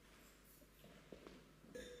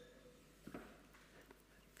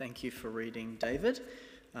Thank you for reading, David.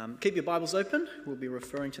 Keep your Bibles open. We'll be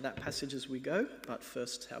referring to that passage as we go. But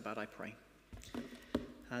first, how about I pray?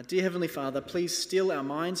 Dear Heavenly Father, please still our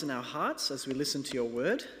minds and our hearts as we listen to your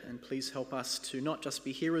word. And please help us to not just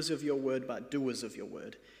be hearers of your word, but doers of your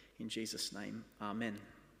word. In Jesus' name, amen.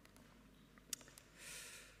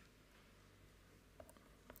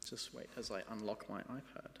 Just wait as I unlock my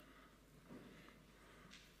iPad.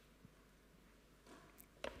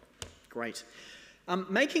 Great.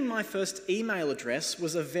 Making my first email address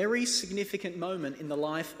was a very significant moment in the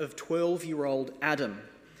life of 12-year-old Adam.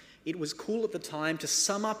 It was cool at the time to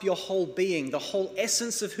sum up your whole being, the whole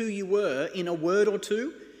essence of who you were in a word or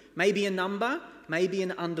two, maybe a number, maybe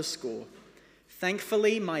an underscore.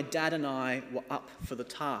 Thankfully, my dad and I were up for the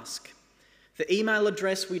task. The email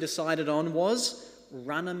address we decided on was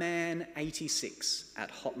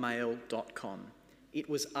runnerman86@hotmail.com. It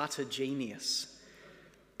was utter genius.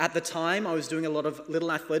 At the time, I was doing a lot of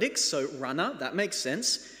little athletics, so runner, that makes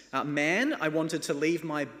sense. Man, I wanted to leave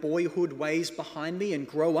my boyhood ways behind me and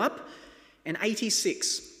grow up. And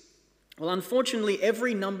 86. Well, unfortunately,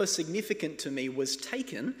 every number significant to me was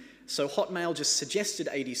taken, so Hotmail just suggested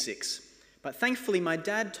 86. But thankfully, my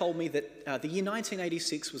dad told me that the year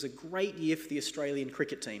 1986 was a great year for the Australian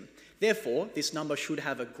cricket team. Therefore, this number should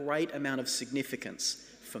have a great amount of significance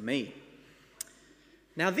for me.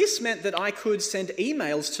 Now, this meant that I could send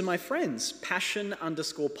emails to my friends.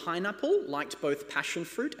 Passion_pineapple liked both passion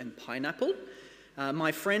fruit and pineapple.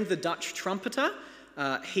 My friend, the Dutch trumpeter,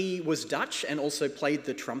 he was Dutch and also played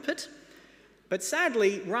the trumpet. But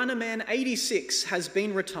sadly, Runnerman86 has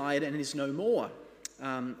been retired and is no more.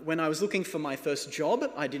 When I was looking for my first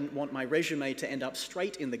job, I didn't want my resume to end up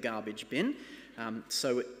straight in the garbage bin.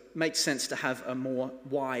 So it makes sense to have a more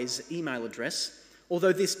wise email address.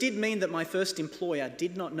 Although this did mean that my first employer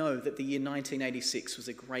did not know that the year 1986 was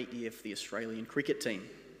a great year for the Australian cricket team.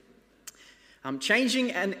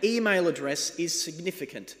 Changing an email address is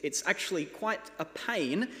significant. It's actually quite a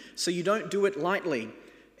pain, so you don't do it lightly.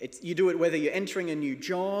 You do it whether you're entering a new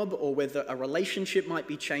job or whether a relationship might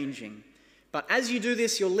be changing. But as you do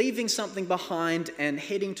this, you're leaving something behind and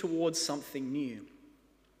heading towards something new.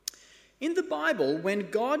 In the Bible,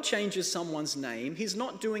 when God changes someone's name, he's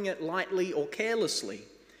not doing it lightly or carelessly.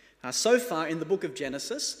 So far in the book of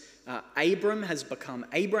Genesis, Abram has become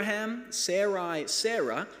Abraham, Sarai,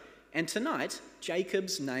 Sarah, and tonight,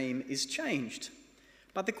 Jacob's name is changed.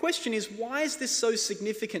 But the question is, why is this so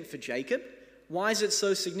significant for Jacob? Why is it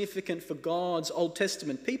so significant for God's Old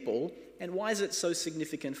Testament people? And why is it so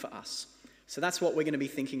significant for us? So that's what we're going to be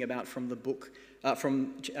thinking about from the book,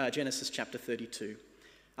 from Genesis chapter 32.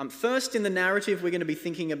 First, in the narrative, we're going to be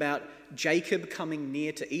thinking about Jacob coming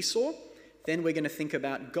near to Esau. Then we're going to think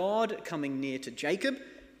about God coming near to Jacob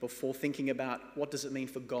before thinking about what does it mean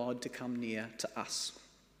for God to come near to us.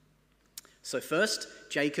 So first,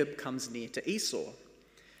 Jacob comes near to Esau.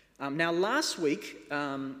 Now, last week,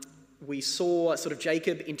 we saw sort of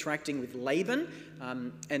Jacob interacting with Laban.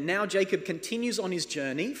 And now Jacob continues on his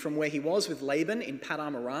journey from where he was with Laban in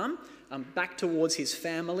Padan Aram, back towards his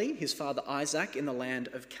family, his father Isaac, in the land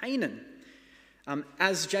of Canaan.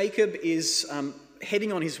 As Jacob is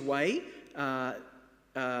heading on his way,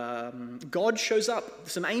 God shows up,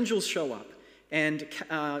 some angels show up, and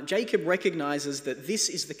Jacob recognizes that this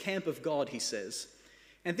is the camp of God, he says.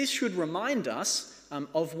 And this should remind us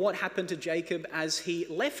of what happened to Jacob as he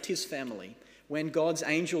left his family. When God's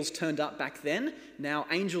angels turned up back then, now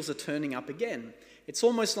angels are turning up again. It's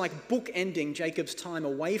almost like bookending Jacob's time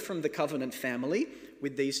away from the covenant family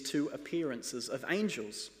with these two appearances of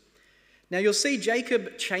angels. Now you'll see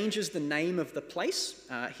Jacob changes the name of the place.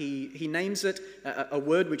 He names it a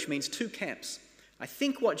word which means two camps. I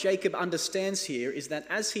think what Jacob understands here is that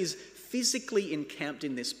as he's physically encamped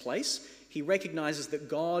in this place, he recognizes that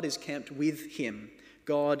God is camped with him.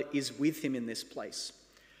 God is with him in this place.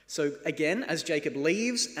 So again, as Jacob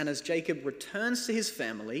leaves and as Jacob returns to his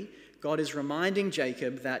family, God is reminding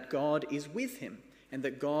Jacob that God is with him and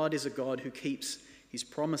that God is a God who keeps his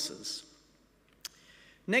promises.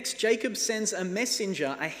 Next, Jacob sends a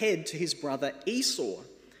messenger ahead to his brother Esau.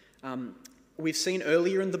 We've seen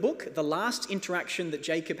earlier in the book, the last interaction that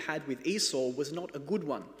Jacob had with Esau was not a good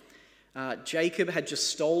one. Jacob had just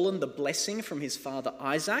stolen the blessing from his father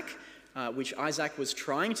Isaac, which Isaac was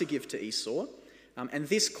trying to give to Esau. And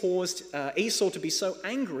this caused Esau to be so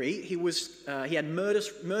angry, he had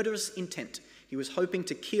murderous intent. He was hoping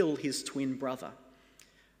to kill his twin brother.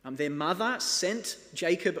 Their mother sent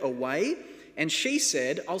Jacob away, and she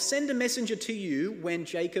said, "I'll send a messenger to you when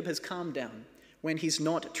Jacob has calmed down, when he's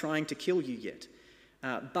not trying to kill you yet."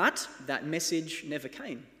 But that message never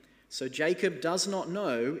came. So Jacob does not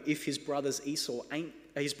know if his brother Esau's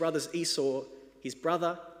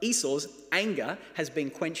anger has been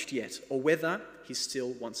quenched yet, or whether he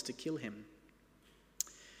still wants to kill him.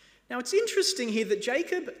 Now it's interesting here that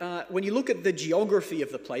Jacob, when you look at the geography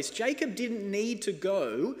of the place, Jacob didn't need to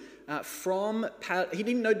go through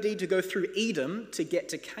Edom to get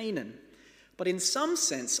to Canaan. But in some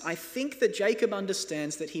sense, I think that Jacob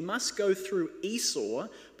understands that he must go through Esau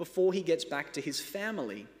before he gets back to his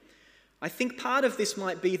family. I think part of this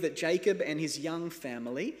might be that Jacob and his young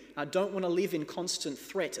family don't want to live in constant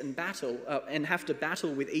threat and battle and have to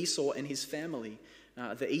battle with Esau and his family,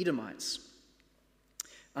 the Edomites.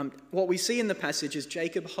 What we see in the passage is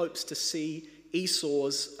Jacob hopes to see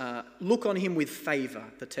Esau's look on him with favor,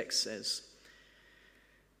 the text says.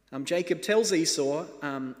 Jacob tells Esau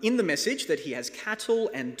in the message that he has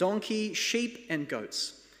cattle and donkey, sheep and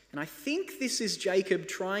goats. And I think this is Jacob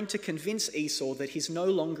trying to convince Esau that he's no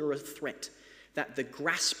longer a threat, that the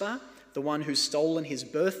grasper, the one who's stolen his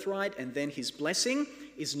birthright and then his blessing,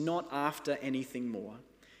 is not after anything more.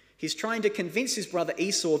 He's trying to convince his brother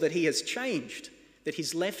Esau that he has changed, that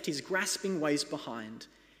he's left his grasping ways behind.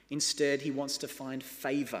 Instead, he wants to find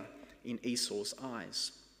favor in Esau's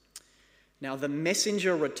eyes. Now, the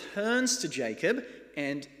messenger returns to Jacob,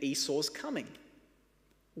 and Esau's coming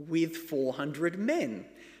with 400 men.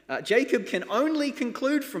 Jacob can only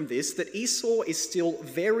conclude from this that Esau is still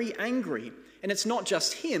very angry. And it's not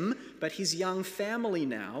just him, but his young family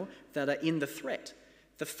now that are in the threat.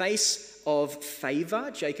 The face of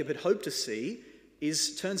favor Jacob had hoped to see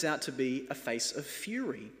turns out to be a face of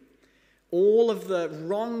fury. All of the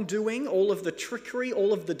wrongdoing, all of the trickery,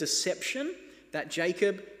 all of the deception that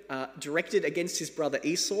Jacob directed against his brother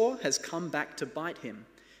Esau has come back to bite him.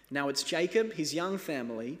 Now it's Jacob, his young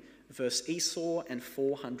family, versus Esau and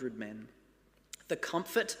 400 men. The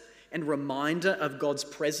comfort and reminder of God's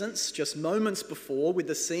presence just moments before with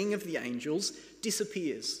the seeing of the angels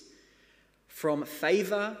disappears. From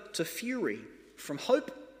favor to fury, from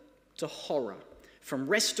hope to horror, from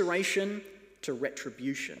restoration to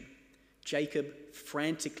retribution, Jacob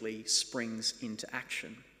frantically springs into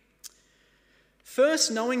action. First,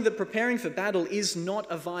 knowing that preparing for battle is not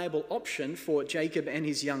a viable option for Jacob and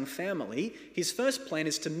his young family, his first plan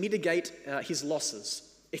is to mitigate his losses.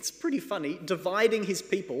 It's pretty funny, dividing his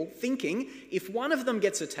people, thinking, if one of them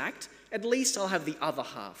gets attacked, at least I'll have the other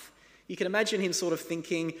half. You can imagine him sort of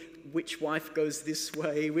thinking, which wife goes this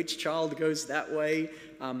way, which child goes that way.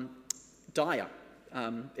 Dire.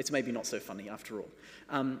 It's maybe not so funny after all.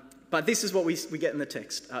 But this is what we get in the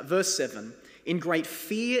text. Verse 7. In great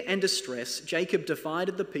fear and distress, Jacob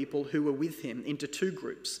divided the people who were with him into two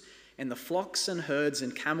groups, and the flocks and herds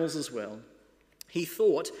and camels as well. He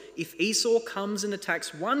thought, if Esau comes and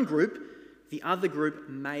attacks one group, the other group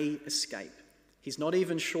may escape. He's not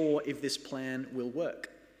even sure if this plan will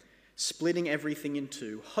work, splitting everything in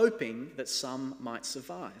two, hoping that some might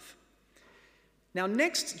survive. Now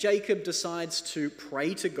next, Jacob decides to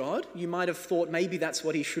pray to God. You might have thought maybe that's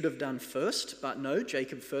what he should have done first, but no,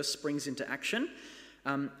 Jacob first springs into action.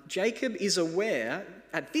 Jacob is aware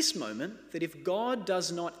at this moment that if God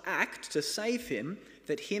does not act to save him,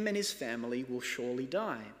 that him and his family will surely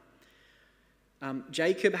die.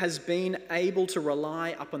 Jacob has been able to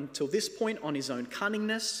rely up until this point on his own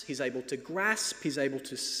cunningness. He's able to grasp, he's able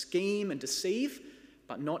to scheme and deceive,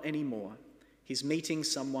 but not anymore. He's meeting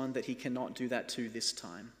someone that he cannot do that to this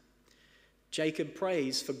time. Jacob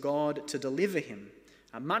prays for God to deliver him.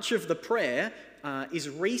 Much of the prayer is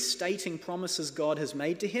restating promises God has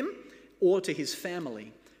made to him or to his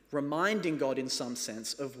family, reminding God in some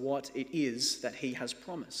sense of what it is that he has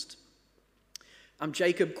promised.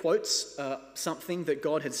 Jacob quotes something that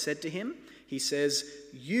God had said to him. He says,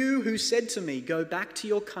 "You who said to me, go back to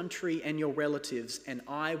your country and your relatives, and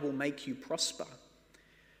I will make you prosper."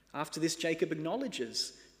 After this, Jacob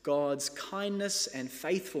acknowledges God's kindness and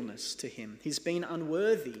faithfulness to him. He's been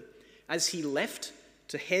unworthy. As he left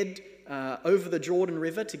to head over the Jordan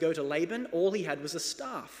River to go to Laban, all he had was a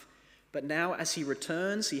staff. But now as he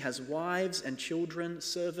returns, he has wives and children,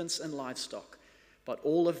 servants and livestock. But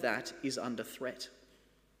all of that is under threat.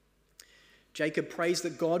 Jacob prays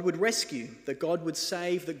that God would rescue, that God would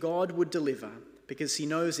save, that God would deliver, because he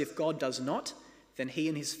knows if God does not, then he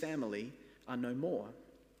and his family are no more.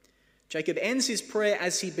 Jacob ends his prayer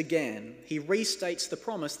as he began. He restates the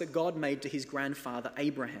promise that God made to his grandfather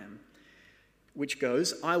Abraham, which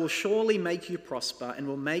goes, "I will surely make you prosper and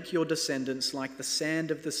will make your descendants like the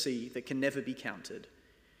sand of the sea that can never be counted."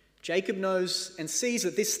 Jacob knows and sees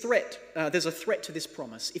that there's a threat to this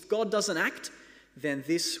promise. If God doesn't act, then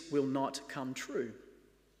this will not come true.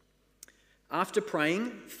 After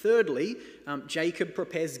praying, thirdly, Jacob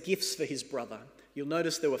prepares gifts for his brother. You'll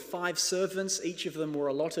notice there were 5 servants. Each of them were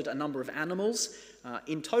allotted a number of animals.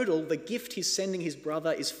 In total, the gift he's sending his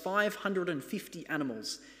brother is 550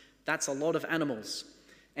 animals. That's a lot of animals.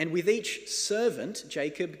 And with each servant,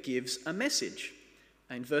 Jacob gives a message.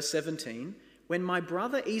 In verse 17, when my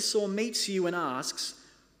brother Esau meets you and asks,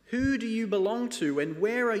 who do you belong to and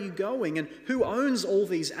where are you going and who owns all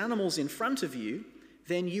these animals in front of you?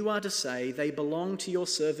 Then you are to say, they belong to your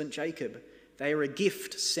servant Jacob. They are a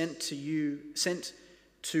gift sent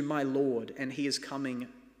to my Lord, and he is coming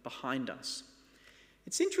behind us.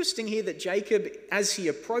 It's interesting here that Jacob, as he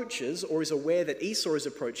approaches or is aware that Esau is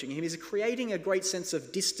approaching him, is creating a great sense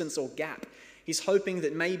of distance or gap. He's hoping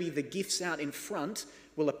that maybe the gifts out in front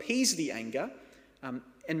will appease the anger,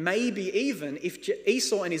 and maybe even if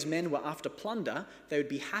Esau and his men were after plunder, they would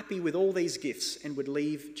be happy with all these gifts and would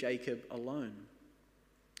leave Jacob alone.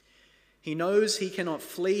 He knows he cannot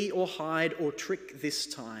flee or hide or trick this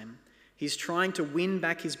time. He's trying to win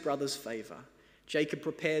back his brother's favor. Jacob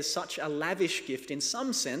prepares such a lavish gift, in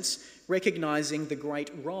some sense, recognizing the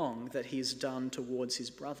great wrong that he has done towards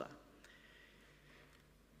his brother.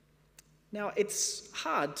 Now, it's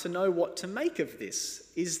hard to know what to make of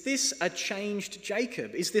this. Is this a changed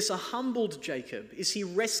Jacob? Is this a humbled Jacob? Is he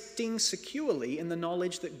resting securely in the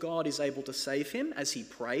knowledge that God is able to save him as he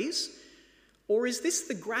prays? Or is this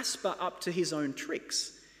the grasper up to his own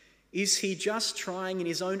tricks? Is he just trying in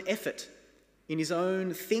his own effort, in his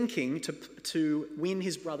own thinking to win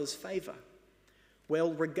his brother's favor?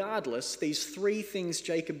 Well, regardless, these 3 things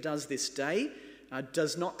Jacob does this day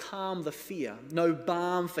does not calm the fear, no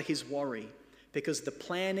balm for his worry, because the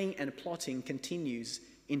planning and plotting continues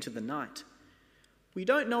into the night. We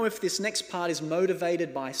don't know if this next part is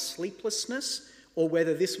motivated by sleeplessness or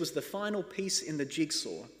whether this was the final piece in the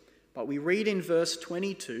jigsaw, but we read in verse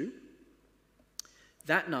 22,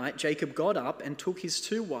 that night Jacob got up and took his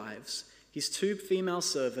 2 wives, his 2 female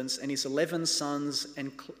servants, and his 11 sons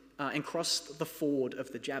and crossed the ford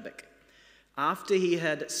of the Jabbok. After he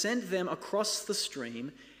had sent them across the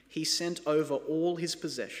stream, he sent over all his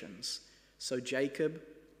possessions. So Jacob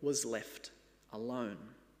was left alone.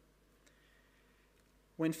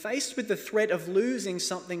 When faced with the threat of losing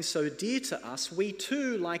something so dear to us, we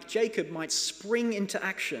too, like Jacob, might spring into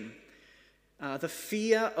action. The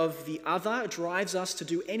fear of the other drives us to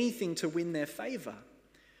do anything to win their favor.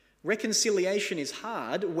 Reconciliation is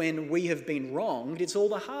hard when we have been wronged. It's all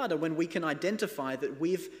the harder when we can identify that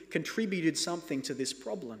we've contributed something to this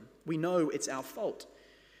problem. We know it's our fault.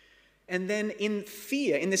 And then in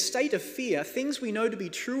fear, in this state of fear, things we know to be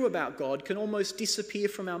true about God can almost disappear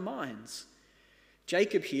from our minds.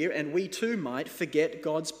 Jacob here, and we too, might forget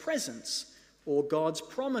God's presence or God's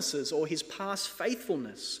promises or his past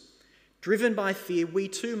faithfulness. Driven by fear, we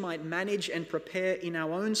too might manage and prepare in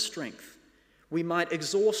our own strength. We might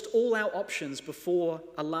exhaust all our options before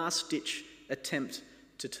a last-ditch attempt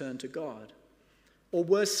to turn to God. Or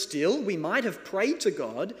worse still, we might have prayed to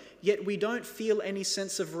God, yet we don't feel any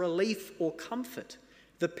sense of relief or comfort.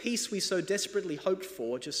 The peace we so desperately hoped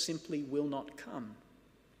for just simply will not come.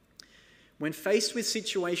 When faced with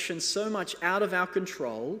situations so much out of our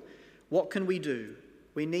control, what can we do?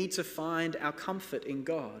 We need to find our comfort in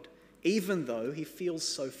God, even though he feels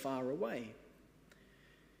so far away.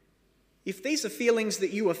 If these are feelings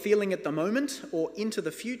that you are feeling at the moment or into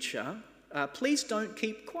the future, please don't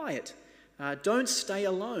keep quiet. Don't stay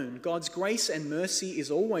alone. God's grace and mercy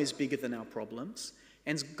is always bigger than our problems,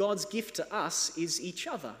 and God's gift to us is each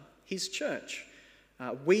other, his church.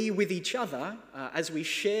 We with each other, as we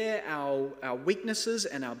share our weaknesses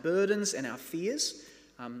and our burdens and our fears,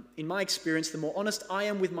 in my experience, the more honest I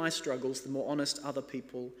am with my struggles, the more honest other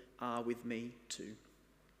people are with me too.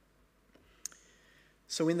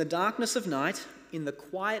 So in the darkness of night, in the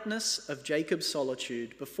quietness of Jacob's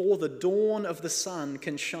solitude, before the dawn of the sun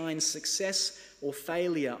can shine success or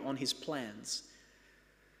failure on his plans,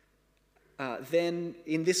 then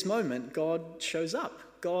in this moment, God shows up.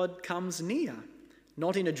 God comes near,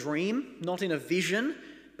 not in a dream, not in a vision,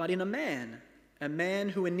 but in a man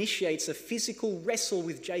who initiates a physical wrestle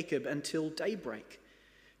with Jacob until daybreak.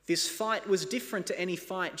 This fight was different to any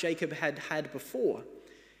fight Jacob had had before.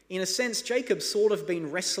 In a sense, Jacob's sort of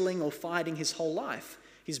been wrestling or fighting his whole life.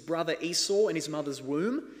 His brother Esau in his mother's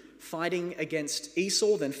womb, fighting against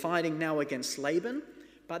Esau, then fighting now against Laban.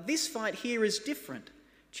 But this fight here is different.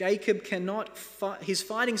 Jacob cannot fight, he's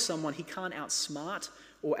fighting someone he can't outsmart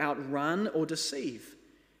or outrun or deceive.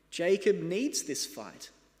 Jacob needs this fight.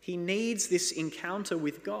 He needs this encounter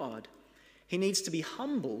with God. He needs to be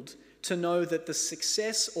humbled to know that the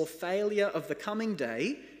success or failure of the coming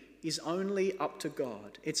day is only up to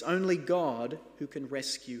God. It's only God who can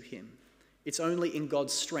rescue him. It's only in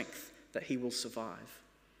God's strength that he will survive.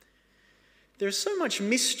 There's so much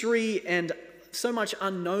mystery and so much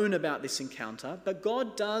unknown about this encounter, but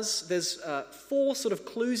there's 4 sort of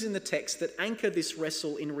clues in the text that anchor this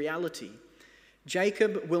wrestle in reality.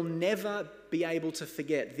 Jacob will never be able to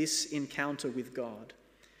forget this encounter with God.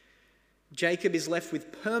 Jacob is left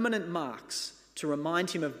with permanent marks to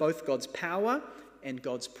remind him of both God's power and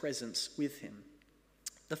God's presence with him.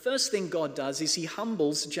 The first thing God does is he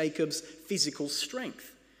humbles Jacob's physical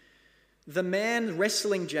strength. The man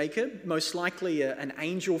wrestling Jacob, most likely an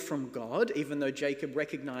angel from God, even though Jacob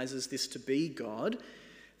recognizes this to be God,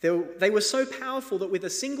 they were so powerful that with a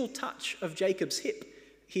single touch of Jacob's hip,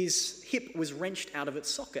 his hip was wrenched out of its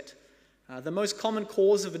socket. The most common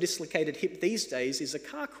cause of a dislocated hip these days is a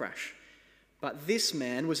car crash, but this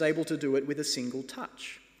man was able to do it with a single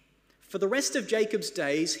touch. For the rest of Jacob's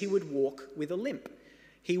days, he would walk with a limp.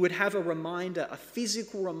 He would have a reminder, a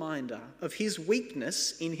physical reminder of his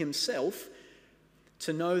weakness in himself,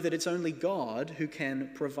 to know that it's only God who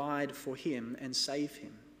can provide for him and save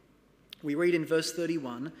him. We read in verse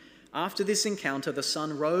 31, "After this encounter, the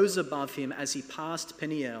sun rose above him as he passed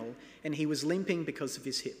Peniel, and he was limping because of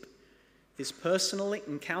his hip." This personal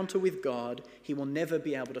encounter with God, he will never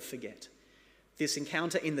be able to forget. This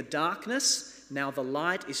encounter in the darkness, now the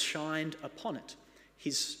light is shined upon it.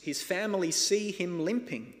 His family see him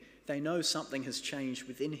limping. They know something has changed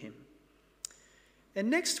within him. And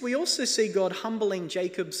next, we also see God humbling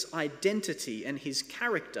Jacob's identity and his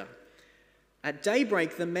character. At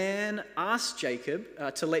daybreak, the man asked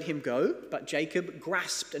Jacob to let him go, but Jacob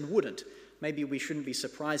grasped and wouldn't. Maybe we shouldn't be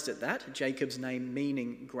surprised at that, Jacob's name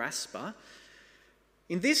meaning grasper.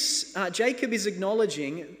 In this, Jacob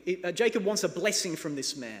wants a blessing from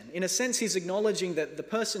this man. In a sense, he's acknowledging that the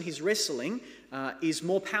person he's wrestling is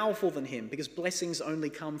more powerful than him, because blessings only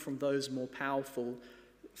come from those more powerful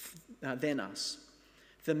than us.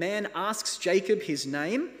 The man asks Jacob his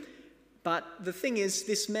name, but the thing is,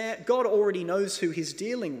 God already knows who he's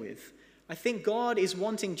dealing with. I think God is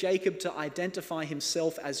wanting Jacob to identify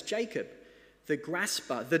himself as Jacob, the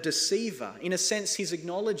grasper, the deceiver. In a sense, he's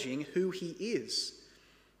acknowledging who he is.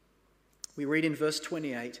 We read in verse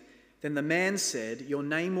 28, "Then the man said, 'Your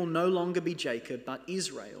name will no longer be Jacob, but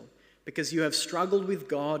Israel, because you have struggled with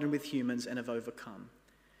God and with humans and have overcome.'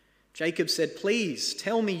 Jacob said, 'Please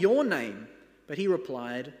tell me your name.' But he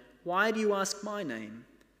replied, 'Why do you ask my name?'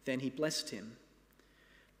 Then he blessed him."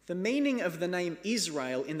 The meaning of the name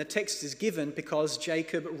Israel in the text is given because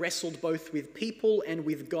Jacob wrestled both with people and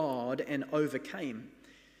with God and overcame.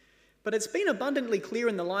 But it's been abundantly clear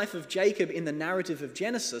in the life of Jacob in the narrative of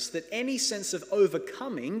Genesis that any sense of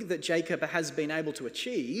overcoming that Jacob has been able to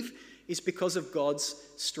achieve is because of God's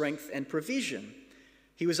strength and provision.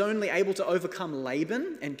 He was only able to overcome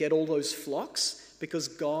Laban and get all those flocks because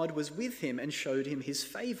God was with him and showed him his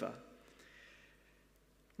favor.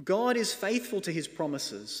 God is faithful to his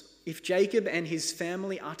promises. If Jacob and his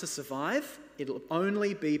family are to survive, it'll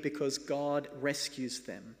only be because God rescues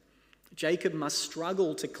them. Jacob must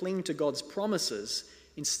struggle to cling to God's promises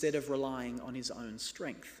instead of relying on his own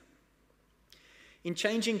strength. In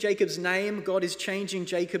changing Jacob's name, God is changing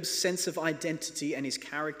Jacob's sense of identity and his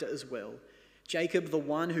character as well. Jacob, the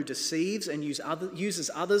one who deceives and uses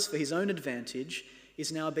others for his own advantage,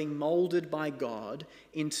 is now being molded by God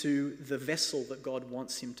into the vessel that God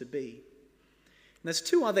wants him to be. And there's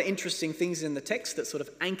 2 other interesting things in the text that sort of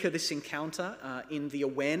anchor this encounter in the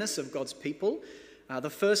awareness of God's people. The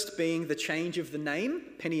first being the change of the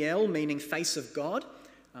name, Peniel, meaning face of God.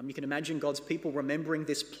 You can imagine God's people remembering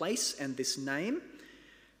this place and this name.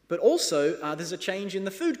 But also, there's a change in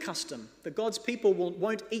the food custom, that God's people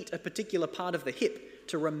won't eat a particular part of the hip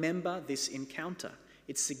to remember this encounter.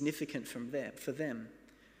 It's significant for them.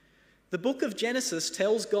 The book of Genesis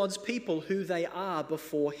tells God's people who they are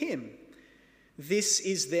before him. This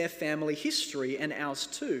is their family history and ours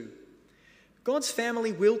too. God's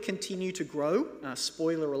family will continue to grow.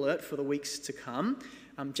 Spoiler alert for the weeks to come.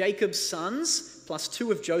 Jacob's sons plus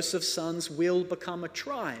 2 of Joseph's sons will become a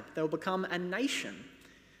tribe. They'll become a nation.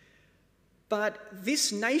 But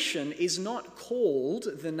this nation is not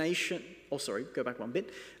called the nation... go back one bit.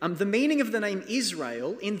 The meaning of the name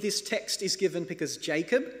Israel in this text is given because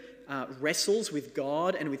Jacob wrestles with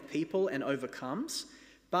God and with people and overcomes.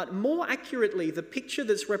 But more accurately, the picture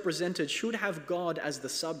that's represented should have God as the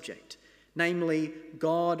subject. Namely,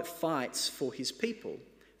 God fights for his people.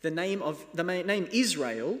 The name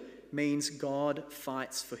Israel means God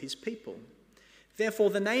fights for his people. Therefore,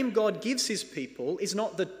 the name God gives his people is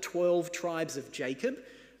not the 12 tribes of Jacob,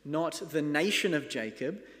 not the nation of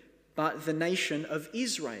Jacob, but the nation of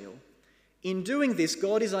Israel. In doing this,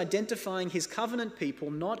 God is identifying his covenant people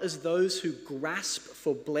not as those who grasp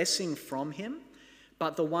for blessing from him,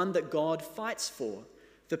 but the one that God fights for,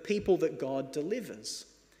 the people that God delivers.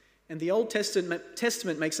 And the Old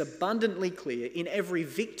Testament makes abundantly clear, in every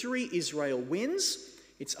victory Israel wins,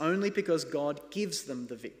 it's only because God gives them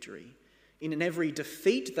the victory. In every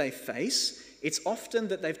defeat they face, it's often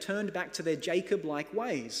that they've turned back to their Jacob-like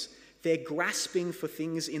ways. They're grasping for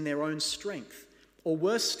things in their own strength. Or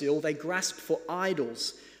worse still, they grasp for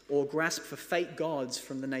idols or grasp for fake gods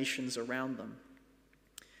from the nations around them.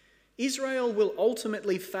 Israel will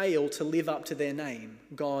ultimately fail to live up to their name,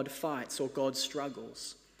 God fights or God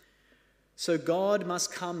struggles. So God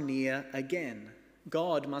must come near again.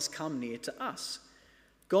 God must come near to us.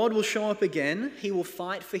 God will show up again. He will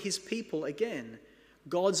fight for his people again.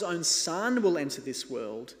 God's own Son will enter this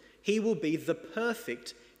world. He will be the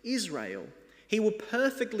perfect Israel. He will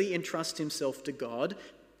perfectly entrust himself to God,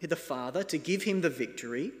 the Father, to give him the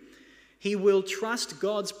victory. He will trust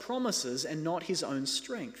God's promises and not his own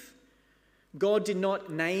strength. God did not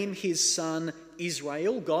name his Son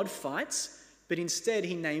Israel, God fights, but instead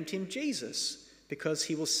he named him Jesus because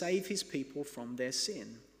he will save his people from their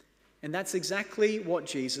sin. And that's exactly what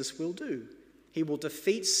Jesus will do. He will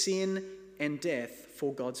defeat sin and death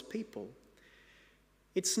for God's people.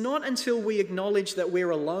 It's not until we acknowledge that we're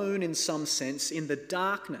alone in some sense in the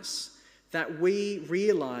darkness that we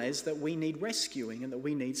realize that we need rescuing and that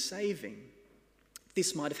we need saving.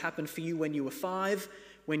 This might have happened for you when you were 5,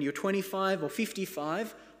 when you're 25 or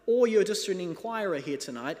 55, or you're just an inquirer here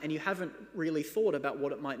tonight and you haven't really thought about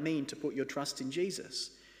what it might mean to put your trust in Jesus.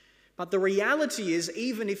 But the reality is,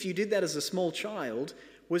 even if you did that as a small child,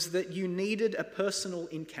 was that you needed a personal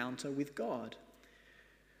encounter with God.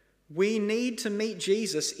 We need to meet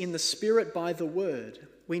Jesus in the Spirit by the Word.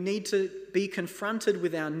 We need to be confronted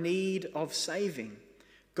with our need of saving.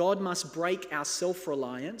 God must break our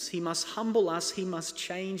self-reliance. He must humble us. He must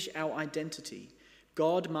change our identity.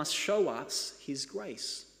 God must show us his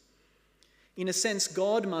grace. In a sense,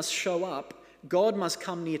 God must show up. God must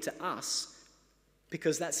come near to us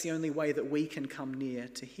because that's the only way that we can come near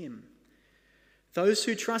to him. Those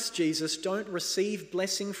who trust Jesus don't receive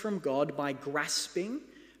blessing from God by grasping,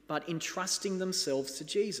 but entrusting themselves to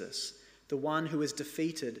Jesus, the one who has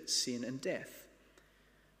defeated sin and death.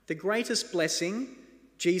 The greatest blessing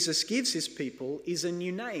Jesus gives his people is a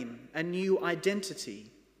new name, a new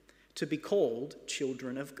identity, to be called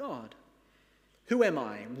children of God. Who am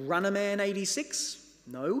I? Runnerman 86?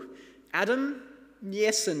 No. Adam?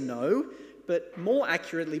 Yes and no. But more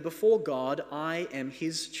accurately, before God, I am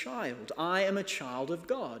his child. I am a child of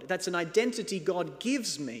God. That's an identity God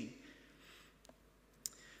gives me.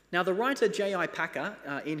 Now, the writer J.I. Packer,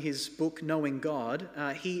 in his book Knowing God,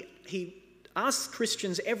 he asks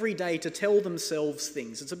Christians every day to tell themselves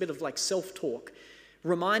things. It's a bit of like self-talk,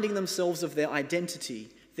 reminding themselves of their identity,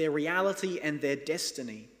 their reality, and their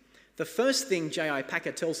destiny. The first thing J.I.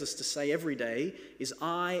 Packer tells us to say every day is,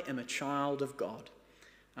 I am a child of God.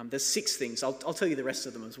 There's 6 things. I'll tell you the rest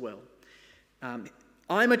of them as well.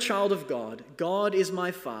 I'm a child of God. God is my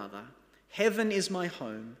Father. Heaven is my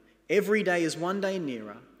home. Every day is one day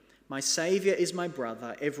nearer. My Saviour is my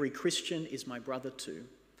brother. Every Christian is my brother too.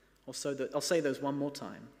 I'll say those one more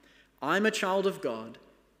time. I'm a child of God.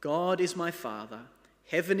 God is my Father.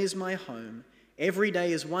 Heaven is my home. Every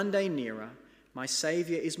day is one day nearer. My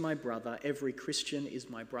Saviour is my brother. Every Christian is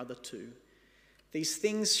my brother too. These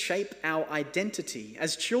things shape our identity.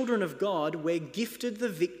 As children of God, we're gifted the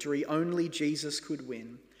victory only Jesus could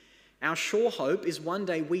win. Our sure hope is one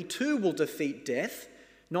day we too will defeat death,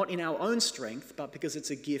 not in our own strength, but because it's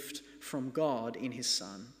a gift from God in his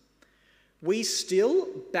Son. We still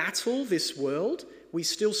battle this world. We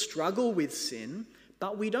still struggle with sin,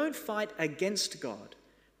 but we don't fight against God.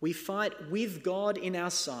 We fight with God in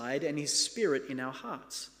our side and his Spirit in our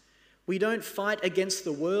hearts. We don't fight against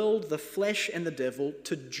the world, the flesh, and the devil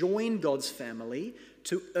to join God's family,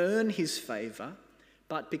 to earn his favour,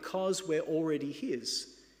 but because we're already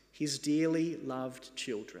his dearly loved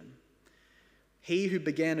children. He who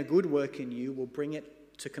began a good work in you will bring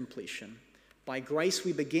it to completion. By grace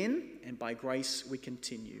we begin, and by grace we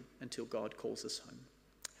continue until God calls us home.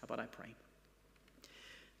 How about I pray?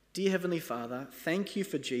 Dear Heavenly Father, thank you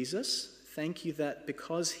for Jesus. Thank you that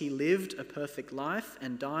because he lived a perfect life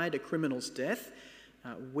and died a criminal's death,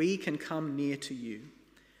 we can come near to you.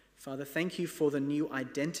 Father, thank you for the new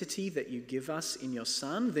identity that you give us in your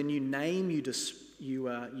Son, the new name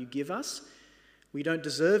you give us. We don't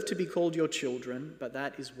deserve to be called your children, but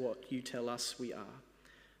that is what you tell us we are.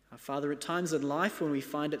 Father, at times in life when we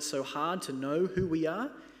find it so hard to know who we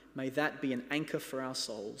are, may that be an anchor for our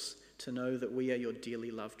souls, to know that we are your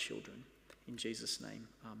dearly loved children. In Jesus' name,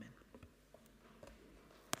 amen.